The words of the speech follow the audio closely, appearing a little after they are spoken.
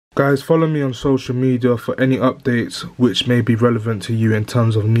Guys, follow me on social media for any updates which may be relevant to you in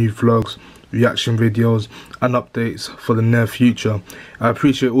terms of new vlogs, reaction videos and updates for the near future. I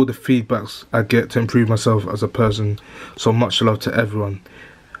appreciate all the feedbacks I get to improve myself as a person, so much love to everyone.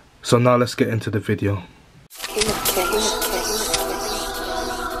 So now let's get into the video.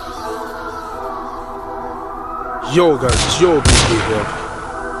 Yo guys, it's your BB here.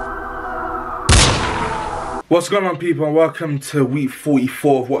 What's going on, people, and welcome to week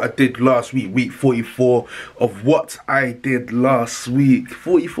 44 of what I did last week. Week 44 of what I did last week.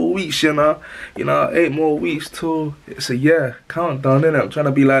 44 weeks, you know, 8 more weeks till it's a year countdown, innit? I'm trying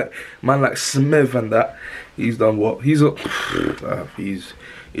to be like man like Smith and that. He's done what? He's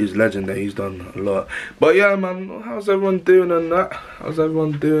legendary. He's done a lot. But yeah, man, how's everyone doing and that? How's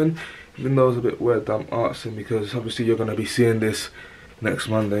everyone doing? Even though it's a bit weird that I'm asking, because obviously you're gonna be seeing this next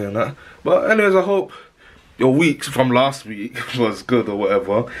Monday and that. But anyways, I hope your week from last week was good or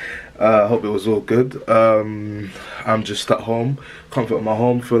whatever. I hope it was all good. I'm just at home, comfort of my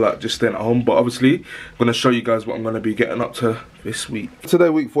home, feel like just staying at home. But obviously, I'm going to show you guys what I'm going to be getting up to this week. Today,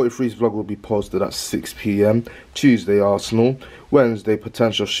 week 43's vlog will be posted at 6 PM. Tuesday, Arsenal. Wednesday,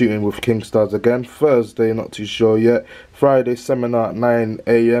 potential shooting with Kingstars again. Thursday, not too sure yet. Friday, seminar at 9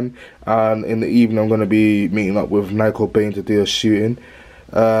 AM. And in the evening, I'm going to be meeting up with Nigel Bain to do a shooting.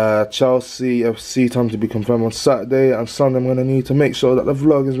 Chelsea FC time to be confirmed on Saturday, and Sunday I'm going to need to make sure that the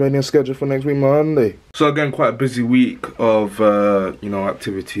vlog is ready and scheduled for next week Monday. So again, quite a busy week of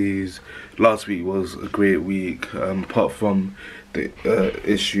activities. Last week was a great week, apart from the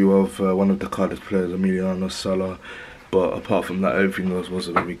issue of one of the Cardiff players, Emiliano Sala. But apart from that, everything else was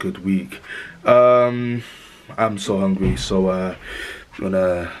a very good week. I'm so hungry, so I'm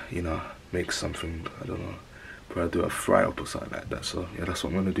gonna make something, I don't know, probably do a fry up or something like that. So yeah, that's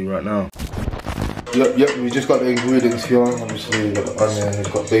what I'm gonna do right now. Yep, we just got the ingredients here. Obviously we've got the onion,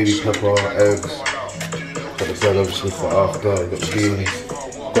 we've got baby pepper, eggs, got the bread obviously for after, we've got the beans,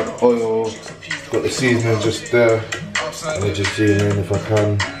 got the oil, got the seasoning just there. Let me just zoom in if I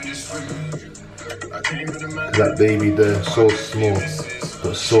can. That baby there, so small,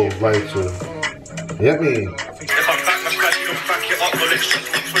 but so vital. You get me?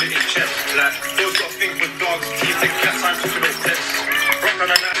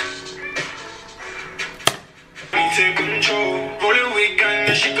 Take control, roll it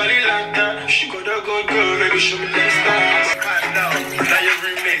weekend, she got it like that. She got a good girl, baby, show me the stars. Pipe down, now your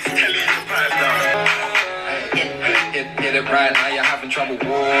roommate's telling you to pipe down. Get it right, now you're having trouble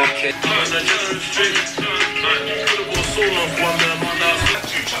walking.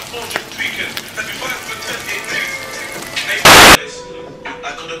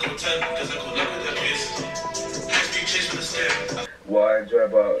 What I enjoy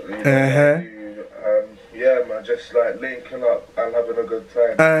about yeah, man, just like linking up and having a good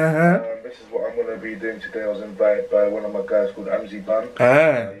time. This is what I'm going to be doing today. I was invited by one of my guys called Amzi Ban.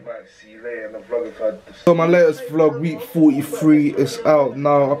 You might see later in the vlog if I... So my latest vlog, week 43, is out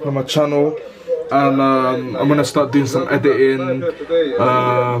now, up on my channel. And I'm going to start doing some editing,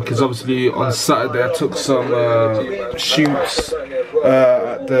 because obviously on Saturday I took some shoots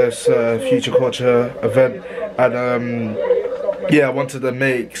at this Future Culture event. And yeah, I wanted to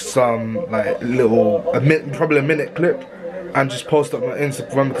make some like probably a minute clip and just post up on my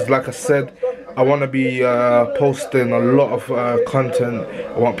Instagram, because like I said, I want to be posting a lot of content.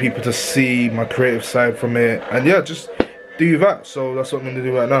 I want people to see my creative side from it, and yeah, just do that. So that's what I'm going to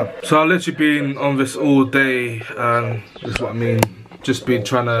do right now. So I've literally been on this all day, and this is what I mean, just been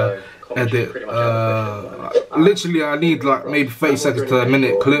trying to edit. Literally I need like maybe 30 seconds to a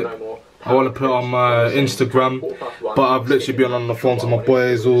minute clip. I want to put it on my Instagram, but I've literally been on the phone to my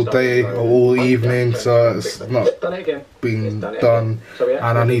boys all day or all evening, so it's not been done,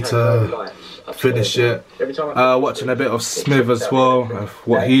 and I need to finish it. Watching a bit of Smith as well,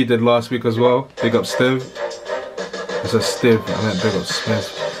 what he did last week as well. Big up Steve. It's a Stiv, I meant big up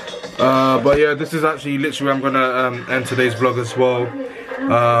Smith. But yeah, this is actually literally where I'm gonna end today's vlog as well.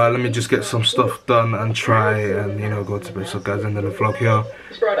 Let me just get some stuff done and try and go to bed. So guys, end of the vlog here,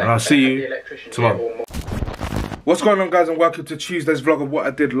 and I'll see you tomorrow. What's going on, guys, and welcome to Tuesday's vlog of what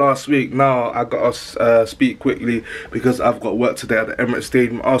I did last week. Now I got to speak quickly because I've got work today at the Emirates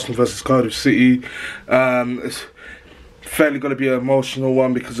Stadium, Arsenal versus Cardiff City. It's fairly going to be an emotional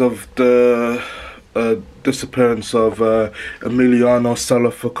one because of the disappearance of Emiliano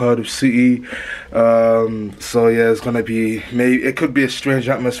Sala for Cardiff City. So yeah, it's gonna be, it could be a strange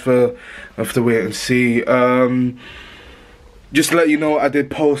atmosphere. I have to wait and see. Just to let you know, I did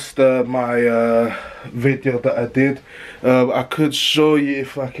post my video that I did. I could show you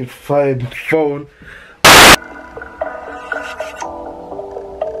if I can find my phone.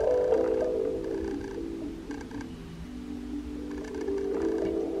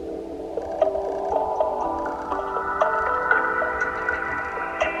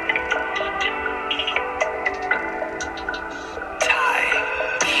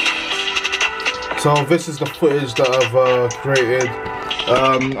 So this is the footage that I've created.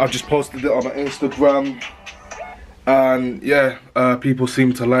 I've just posted it on my Instagram, and yeah, people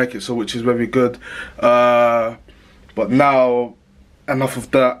seem to like it, so which is very good. But now, enough of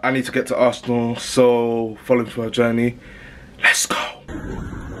that. I need to get to Arsenal, so follow me for a journey. Let's go.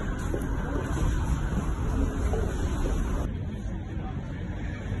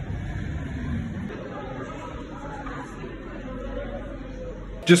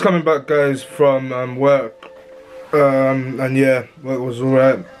 Just coming back, guys, from work, and yeah, work was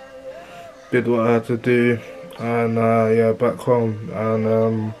alright. Did what I had to do, and yeah, back home,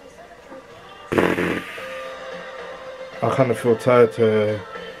 and I kind of feel tired to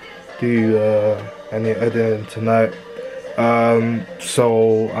do any editing tonight.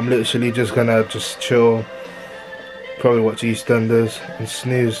 So I'm literally just gonna chill, probably watch EastEnders and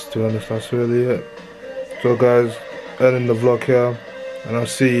snooze. To be honest, that's really it. So guys, ending the vlog here, and I'll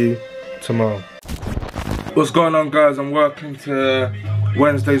see you tomorrow. What's going on, guys? I'm working to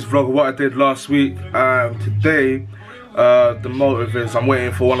Wednesday's vlog, what I did last week. Today, the motive is I'm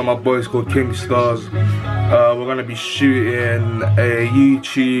waiting for one of my boys called Kingstars. We're gonna be shooting a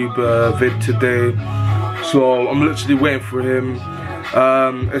YouTube vid today, so I'm literally waiting for him.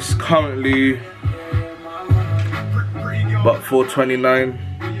 It's currently about 4:29,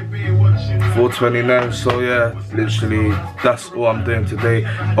 so yeah, literally that's all I'm doing today.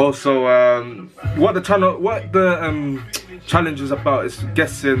 Also, what the challenge is about is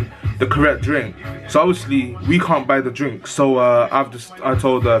guessing the correct drink. So obviously we can't buy the drink, so I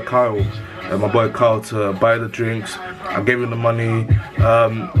told Kyle, my boy Kyle, to buy the drinks. I gave him the money.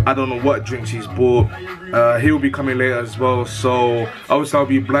 I don't know what drinks he's bought. He'll be coming later as well, so obviously I'll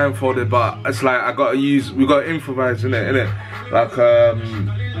be blindfolded, but it's like we gotta improvise, innit? Like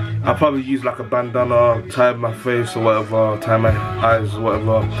I'll probably use like a bandana, tie my face or whatever, tie my eyes or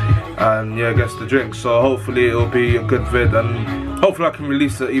whatever, and yeah, guess the drink. So hopefully it'll be a good vid, and hopefully I can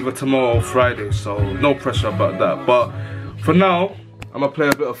release it either tomorrow or Friday, so no pressure about that. But for now, I'm gonna play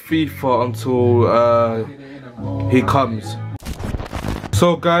a bit of FIFA until he comes.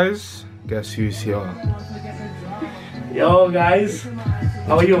 So guys, guess who's here? Yo guys,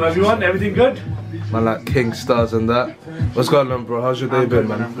 how are you everyone? Everything good? Man, like Kingstars and that. What's going on, bro? How's your day been,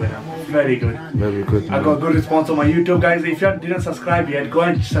 man? I'm very good. Very good, man. I got good response on my YouTube, guys. If you didn't subscribe yet, go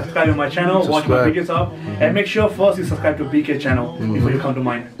and subscribe to my channel, watch my videos up, and make sure first you subscribe to BK channel before you come to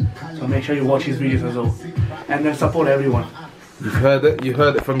mine. So make sure you watch his videos as well, and then support everyone. You heard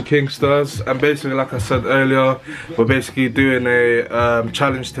it from Kingstars, and basically, like I said earlier, we're basically doing a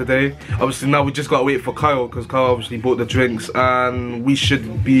challenge today. Obviously now we just gotta wait for Kyle, because Kyle obviously bought the drinks, and we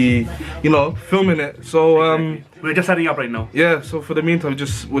should be, you know, filming it. So we're just setting up right now. Yeah, so for the meantime,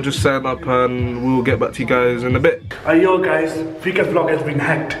 we're just setting up, and we'll get back to you guys in a bit. Yo guys, BK's vlog has been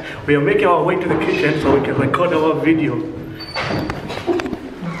hacked. We are making our way to the kitchen so we can record our video.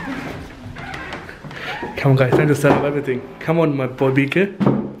 Come on guys, time to set up everything. Come on my boy BK.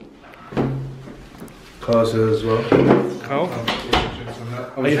 Carl's here as well. Carl?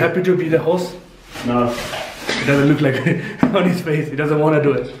 Are you happy to be the host? No. It doesn't look like it on his face. He doesn't want to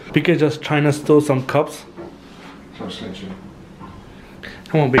do it. BK just trying to store some cups. Come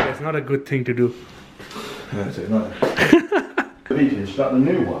on BK, it's not a good thing to do. Yeah, it's not. BK, is that the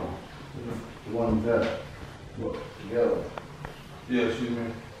new one? The one there? What, together? Yeah, excuse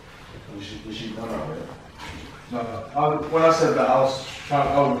me. Is she done that with? No. When I said that, I was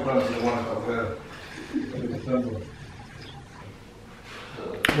referring to the one up there.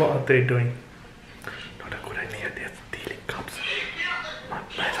 What are they doing? Not a good idea, they're stealing cups.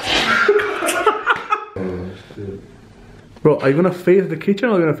 Bro, are you gonna face the kitchen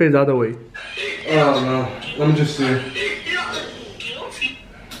or are you gonna face the other way? I don't know. Let me just see.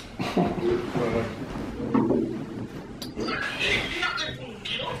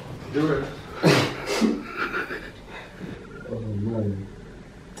 Do it.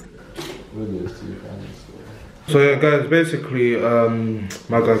 So yeah, guys, basically,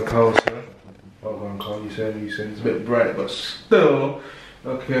 my guy Carl's here. Oh, go on, Carl, you saying it's a bit bright, but still,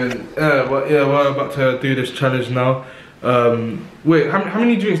 okay. But yeah, we're about to do this challenge now. Wait, how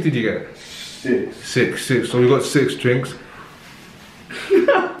many drinks did you get? 6. 6. So we got 6 drinks. We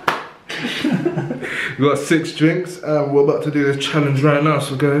got 6 drinks, and we're about to do this challenge right now.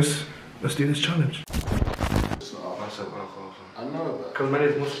 So guys, let's do this challenge. I know about. Because man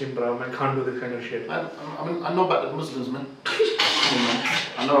is Muslim, bro. Man can't do this kind of shit. I know about the Muslims, man.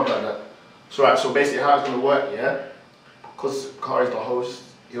 I know about that. So right, so basically how it's gonna work, yeah? Because Kari's the host,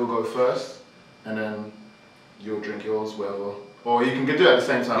 he'll go first, and then you'll drink yours, whatever. Or you can do it at the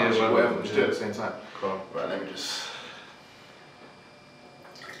same time, Yeah, whatever. Just do it at the same time. Cool. Right, let me just.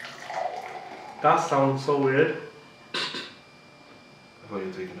 That sounds so weird. I thought you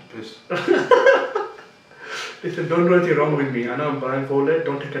were taking a piss. Listen, don't do anything wrong with me. I know I'm blindfolded.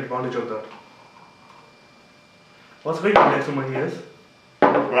 Don't take advantage of that. What's going on next to my ears?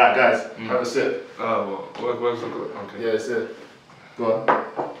 Right, guys, have a sip. Oh, where's the good? Okay. Yeah, it's it. Go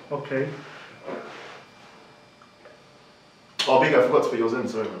on. Okay. Oh, Big, I forgot to put yours in,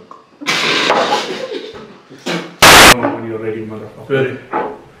 sorry, man. When you're ready, motherfucker. Ready.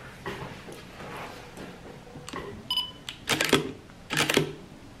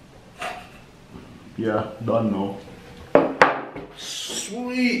 Yeah, done now.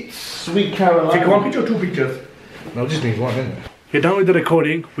 Sweet Caroline. Take one picture or two pictures? No, just need one, innit? We're done with the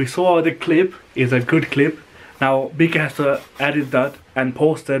recording. We saw the clip. It's a good clip. Now BK has to edit that and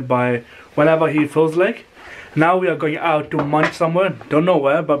post it by whenever he feels like. Now we are going out to munch somewhere. Don't know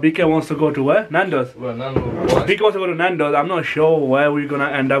where, but BK wants to go to where? Nando's. Well, Nando's, boy. BK wants to go to Nando's. I'm not sure where we're gonna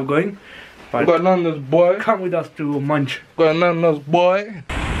end up going. But Got Nando's, boy. come with us to munch. Got Nando's, boy.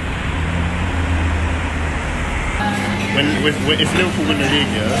 When if Liverpool win the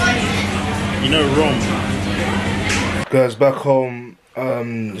league, yeah, you know Rom. Guys, back home.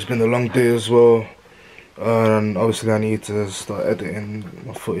 It's been a long day as well. And obviously I need to start editing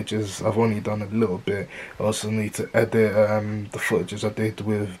my footages. I've only done a little bit. I also need to edit the footages I did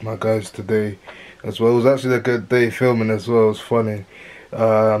with my guys today as well. It was actually a good day filming as well. It was funny.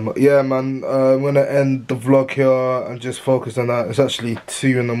 Yeah, man, I'm gonna end the vlog here and just focus on that. It's actually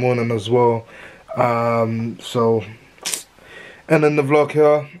 2 in the morning as well. So ending the vlog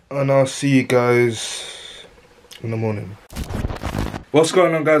here, and I'll see you guys in the morning. What's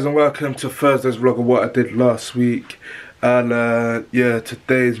going on, guys, and welcome to Thursday's vlog of what I did last week. And yeah,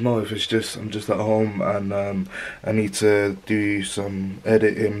 today's motive is just I'm just at home, and I need to do some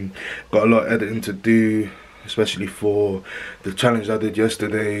editing. Got a lot of editing to do, especially for the challenge I did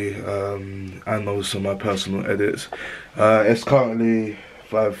yesterday, and also my personal edits. It's currently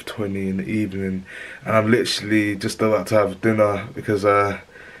 5:20 in the evening, and I'm literally just about to have dinner because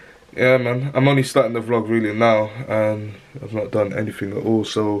yeah, man, I'm only starting the vlog really now, and I've not done anything at all,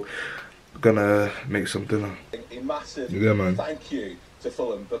 so I'm gonna make some dinner. A massive thank you to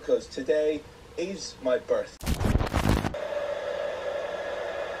Fulham, because today is my birthday.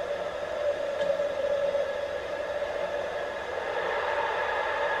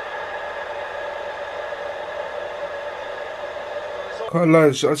 Can't lie,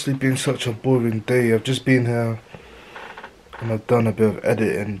 it's actually been such a boring day. I've just been here and I've done a bit of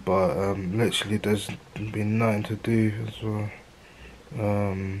editing, but literally there's been nothing to do as well.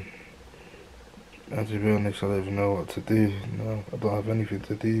 And to be honest, I don't even know what to do. No, I don't have anything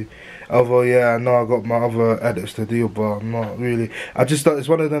to do. Although, yeah, I know I got my other edits to do, but I'm not really. I just thought it's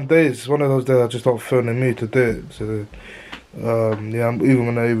one of them days. It's one of those days I just don't feel in the mood to do it. So, yeah, I'm even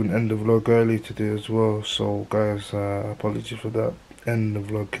gonna end the vlog early today as well. So, guys, apologies for that. End the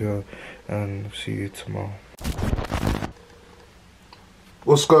vlog here, and see you tomorrow.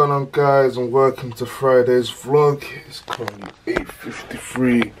 What's going on, guys, and welcome to Friday's vlog. It's currently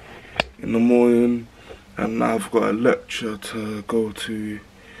 8:53 in the morning, and now I've got a lecture to go to.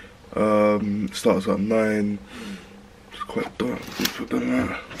 Starts at 9. It's quite dark. Put the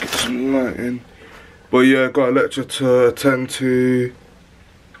light, get some light in. But yeah, got a lecture to attend to.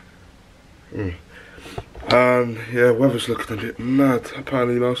 And yeah, weather's looking a bit mad.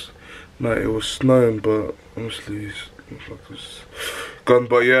 Apparently last night it was snowing, but honestly it's like it's gone.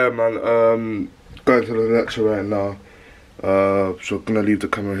 But yeah, man, going to the lecture right now. So I'm gonna leave the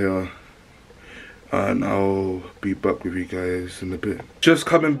camera here, and I'll be back with you guys in a bit. Just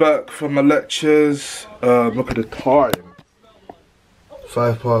coming back from my lectures. Look at the time.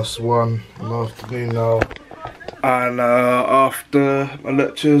 1:05 in the afternoon now. And after my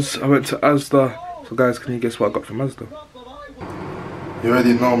lectures, I went to Asda. So guys, can you guess what I got from Asda? You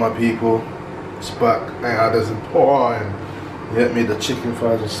already know, my people. It's back. Ain't there's a time. You get me the chicken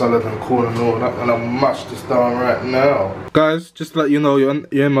fries and salad and corn and all that, and I'll mash this down right now. Guys, just to let you know, you're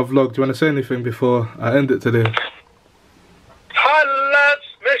in my vlog. Do you want to say anything before I end it today? Hi lads,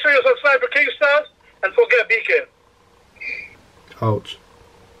 make sure you subscribe to Kingstars and forget BK. Ouch.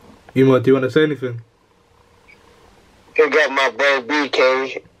 Emo, do you want to say anything? You got my boy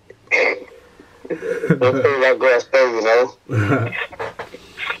BK. Don't think that girl's thing, you know.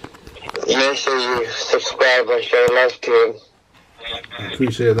 Make sure you subscribe and show love to him. I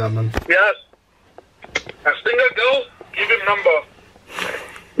appreciate that, man. Yes. A single girl, give him number.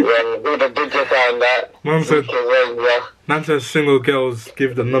 Yeah, do the digits on that. Man says single girls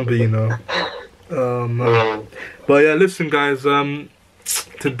give the number, you know. But yeah, listen, guys.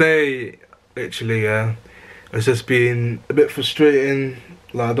 Today, actually, it's just been a bit frustrating.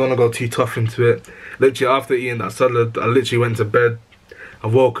 Like, I don't want to go too tough into it. Literally, after eating that salad, I literally went to bed.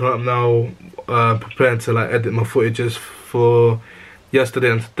 I've woken up now, preparing to like edit my footages for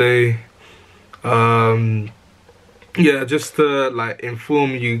yesterday and today. Yeah, just to like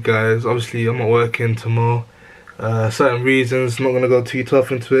inform you guys, obviously I'm not working tomorrow. Certain reasons, I'm not going to go too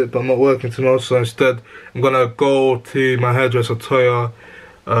tough into it, but I'm not working tomorrow, so instead I'm going to go to my hairdresser Toya.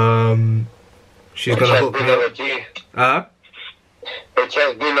 She's going to hook me up. It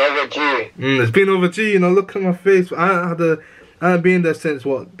has been overdue. It's been overdue, you know, look at my face. I haven't been there since,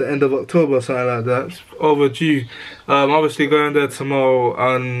 what, the end of October or something like that. It's overdue. Obviously going there tomorrow,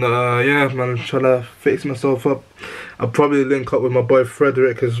 and yeah, man, I'm trying to fix myself up. I'll probably link up with my boy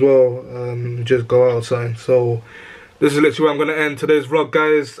Frederick as well, just go out or something. So this is literally where I'm going to end today's vlog,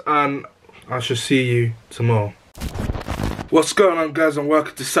 guys, and I shall see you tomorrow. What's going on, guys, and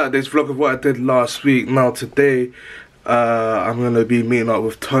welcome to Saturday's vlog of what I did last week. Now today, I'm going to be meeting up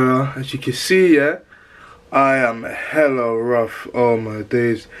with Toya. As you can see, yeah, I am hella rough. Oh my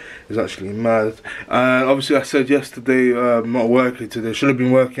days, it's actually mad. And obviously I said yesterday I'm not working today. Should have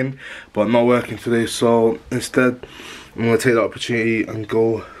been working, but I'm not working today. So instead I'm going to take the opportunity and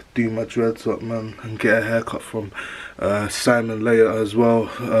go do my dreads up, man, and get a haircut from Simon later as well.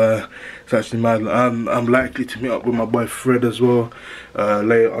 It's actually mad. I'm likely to meet up with my boy Fred as well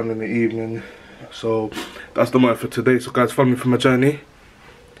later on in the evening. So that's the motive for today. So guys, follow me for my journey.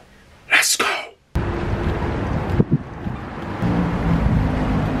 Let's go.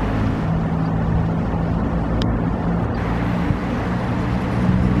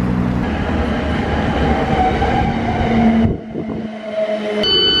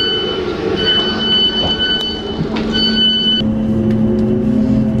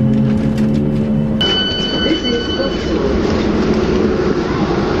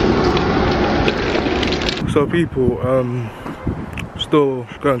 So people, still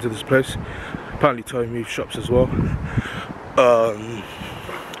going to this place. Apparently Toya moved shops as well.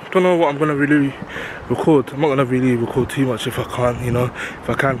 Don't know what I'm gonna really record. I'm not gonna really record too much if I can't, you know. If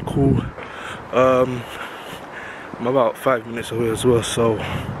I can, cool. I'm about 5 minutes away as well, so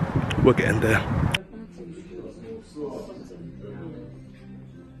we're getting there.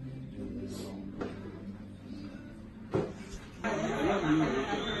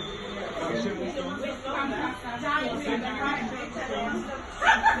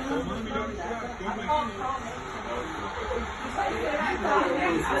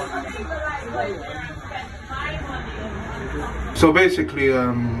 So basically,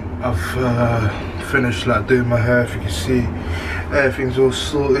 I've finished like doing my hair. If you can see, everything's all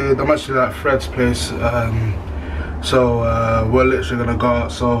sorted. I'm actually at Fred's place, so we're literally gonna go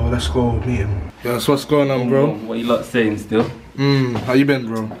out. So let's go meet him. Yeah, so what's going on, bro? What you lot saying still? How you been,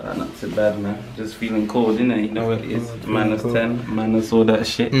 bro? Not too bad, man. Just feeling cold, innit? You know what it is. -10, minus all that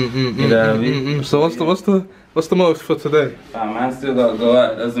shit. You know what I mean? So what's the most for today? Man still gotta go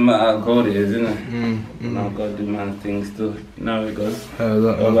out. Doesn't matter how cold it is, innit? Now gotta do man things still. You know how it goes.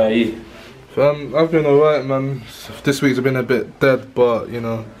 What about you? I've been alright, man. This week's been a bit dead, but you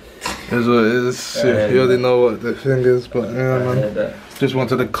know, it's what it is. You already know what the thing is, but yeah, man. Just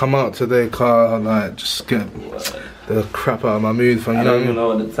wanted to come out today, like just get the crap out of my mood. From, you I don't even know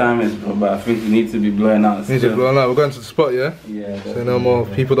what the time is, bro, but I think you need to be blowing out. Need to be blowing out. We're going to the spot, yeah? Yeah. So no more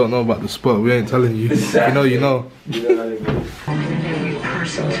people don't know about the spot. We ain't telling you. If you know, you know.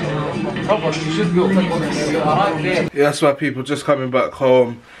 Yeah, that's why people just coming back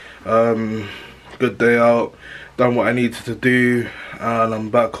home. Good day out. Done what I needed to do, and I'm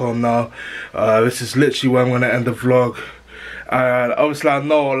back home now. This is literally where I'm gonna end the vlog. And obviously I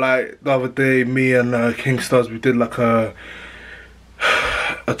know, like the other day, me and Kingstars, we did like a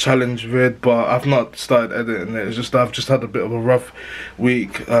challenge vid, but I've not started editing it. It's just I've just had a bit of a rough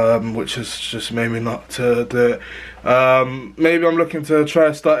week, which has just made me not to do it. Maybe I'm looking to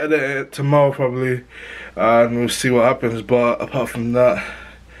try start editing it tomorrow probably, and we'll see what happens. But apart from that,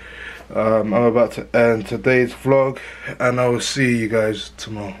 I'm about to end today's vlog, and I will see you guys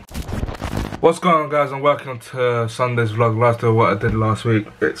tomorrow. What's going on, guys, and welcome to Sunday's vlog. Last of what I did last week.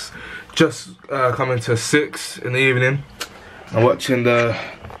 It's just coming to 6 in the evening. I'm watching the,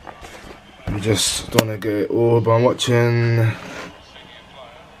 I just don't want to get it all, but I'm watching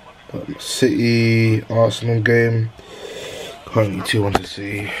City Arsenal game. Currently 2-1 to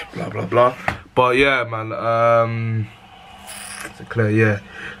City, blah blah blah. But yeah, man, to clear, yeah.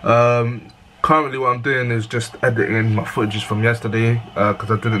 Currently what I'm doing is just editing my footages from yesterday,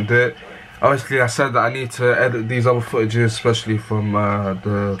 because I didn't do it. Obviously I said that I need to edit these other footages, especially from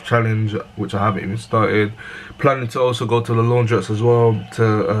the challenge, which I haven't even started. Planning to also go to the laundrettes as well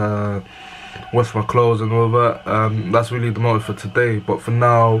to wash my clothes and all that. That's really the motive for today. But for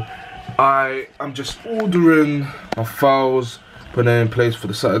now, I'm just ordering my files, putting it in place for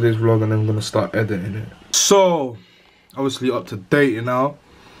the Saturday's vlog, and then I'm gonna start editing it. So, obviously up to date now,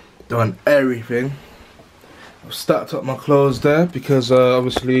 done everything. I've stacked up my clothes there because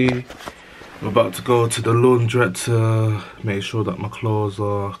obviously I'm about to go to the laundrette to make sure that my clothes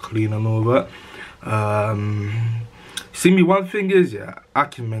are clean and all that. See me, one thing is, yeah, I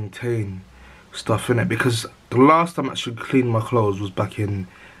can maintain stuff in it, because the last time I actually cleaned my clothes was back in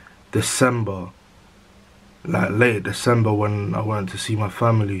December, like late December, when I went to see my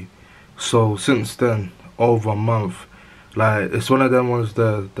family. So since then, over a month. Like, it's one of them ones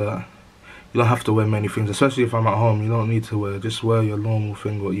that you don't have to wear many things, especially if I'm at home. You don't need to wear, just wear your normal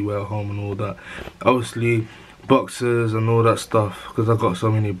thing what you wear at home and all that. Obviously boxes and all that stuff, because I've got so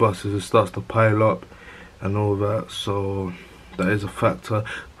many boxes, it starts to pile up and all that, so that is a factor.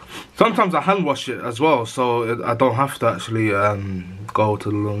 Sometimes I hand wash it as well, so I don't have to actually go to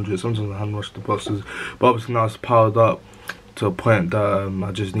the laundry. Sometimes I hand wash the boxes, but obviously now it's piled up to a point that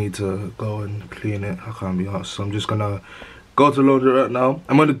I just need to go and clean it. I can't be arsed, so I'm just gonna go to the laundry right now.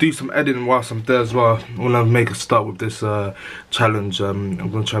 I'm gonna do some editing whilst I'm there as well. I'm gonna make a start with this challenge. I'm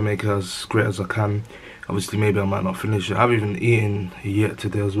gonna try and make it as great as I can. Obviously maybe I might not finish it. I haven't even eaten yet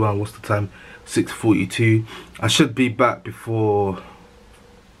today as well. What's the time? 6:42. I should be back before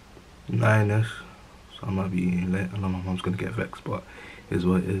 9ish, so I might be eating late. I know my mom's gonna get vexed, but it is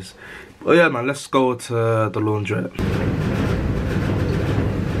what it is. But yeah, man, let's go to the laundrette.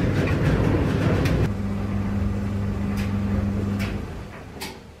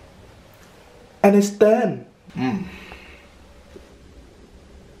 And it's done.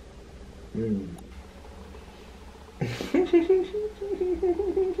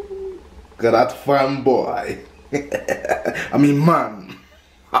 Got that fine boy. I mean, man.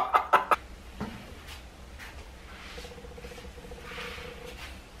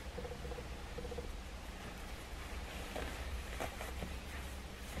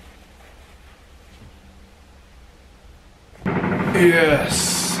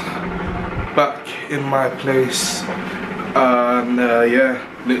 Yes, back in my place, and yeah,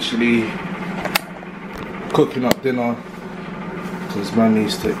 literally cooking up dinner because man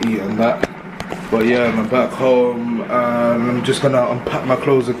needs to eat and that. But yeah, I'm back home, and I'm just gonna unpack my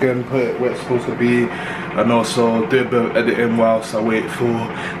clothes again, put it where it's supposed to be, and also do a bit of editing whilst I wait for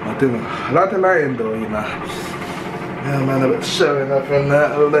my dinner. I like the lighting though, you know. Yeah man, a bit showing up and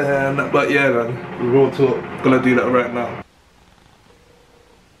that, but yeah man, real talk, gonna do that right now.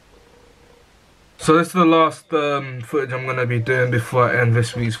 So this is the last footage I'm going to be doing before I end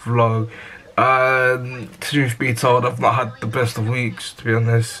this week's vlog. Truth be told, I've not had the best of weeks, to be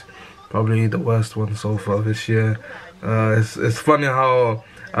honest. Probably the worst one so far this year. It's funny how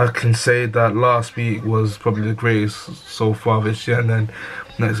I can say that last week was probably the greatest so far this year, and then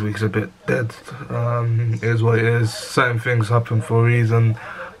next week's a bit dead. It is what it is. Certain things happen for a reason.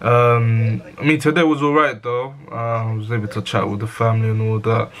 I mean, today was alright though. I was able to chat with the family and all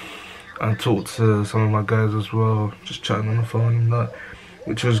that, and talk to some of my guys as well, just chatting on the phone and that,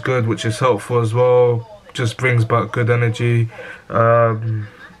 which was good, which is helpful as well, just brings back good energy.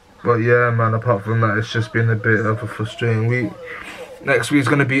 But yeah man, apart from that, it's just been a bit of a frustrating week. Next week's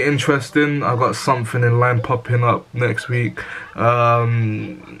gonna be interesting. I've got something in line popping up next week.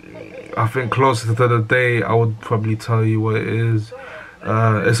 I think closer to the day I would probably tell you what it is.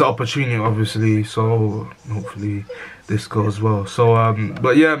 It's an opportunity obviously, so hopefully this goes well. So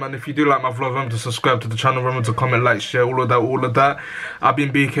but yeah man, if you do like my vlog, remember to subscribe to the channel, remember to comment, like, share, all of that. I've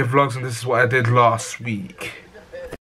been BK Vlogs, and this is what I did last week.